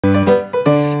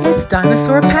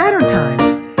Dinosaur Pattern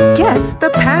Time. Guess the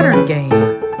pattern game.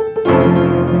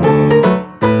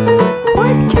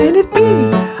 What can it be?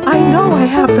 I know I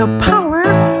have the power.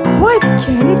 What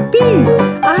can it be?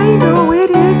 I know it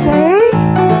is a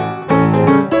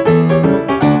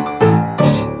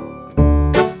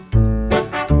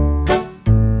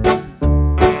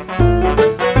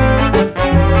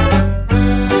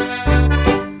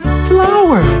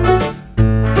flower.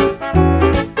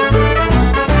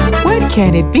 What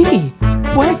can it be?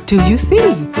 What do you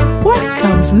see? What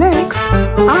comes next?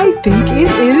 I think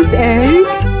it is a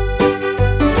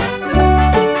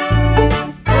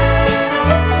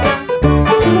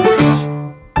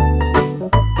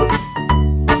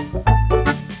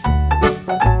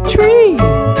tree.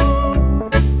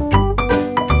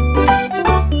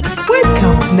 What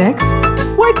comes next?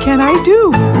 What can I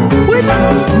do? What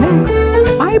comes next?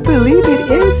 I believe it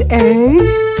is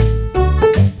a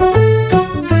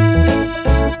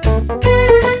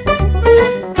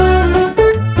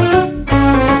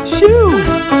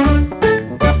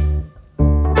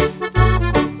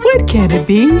What can it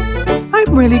be?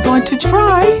 I'm really going to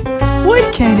try.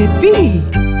 What can it be?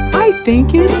 I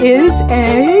think it is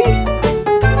a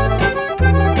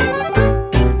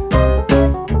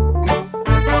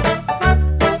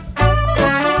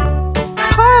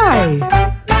pie.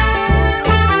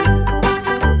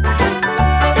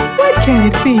 What can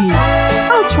it be?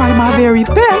 I'll try my very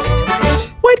best.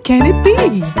 What can it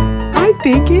be? I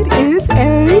think it is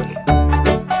a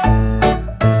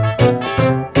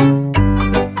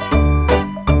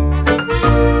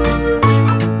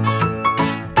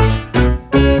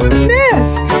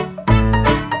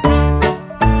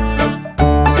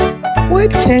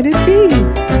What can it be?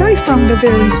 Right from the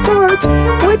very start,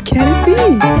 what can it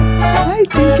be? I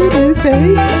think it is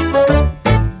a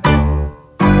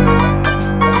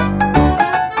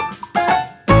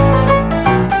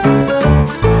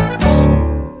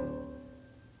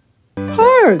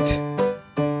heart.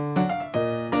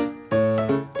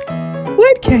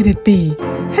 What can it be?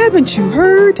 Haven't you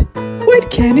heard?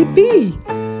 What can it be?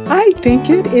 I think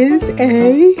it is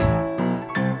a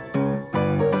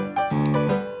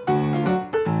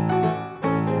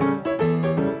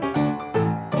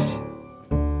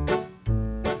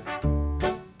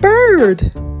bird.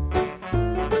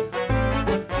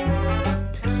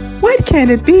 What can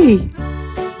it be?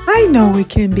 I know it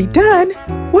can be done.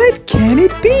 What can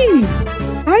it be?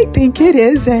 I think it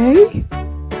is a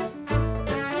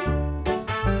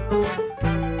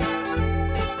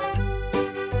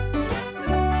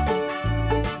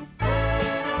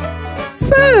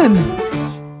sun.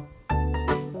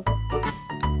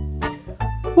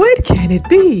 What can it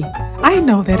be? I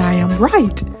know that I am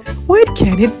right. What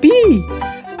can it be?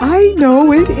 I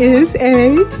know it is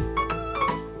a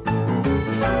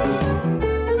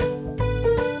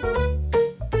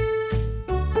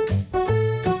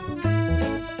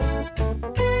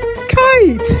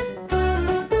kite.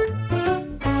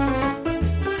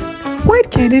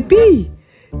 What can it be?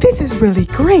 This is really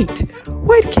great.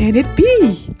 What can it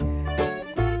be?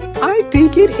 I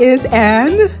think it is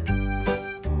an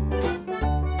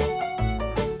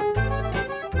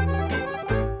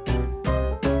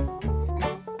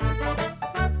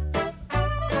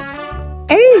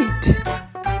eight.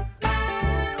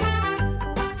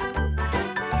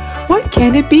 What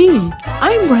can it be?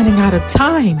 I'm running out of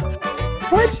time.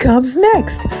 What comes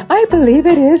next? I believe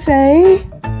it is a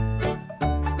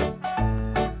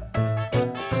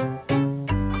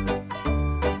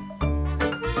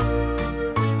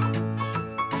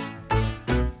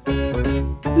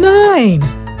nine.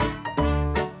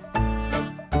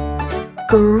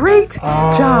 Great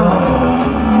job.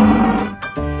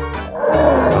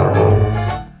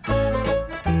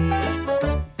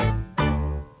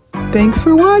 Thanks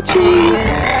for watching.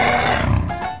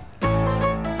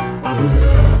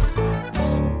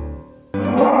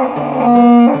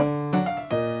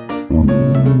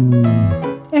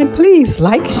 And please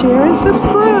like, share, and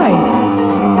subscribe.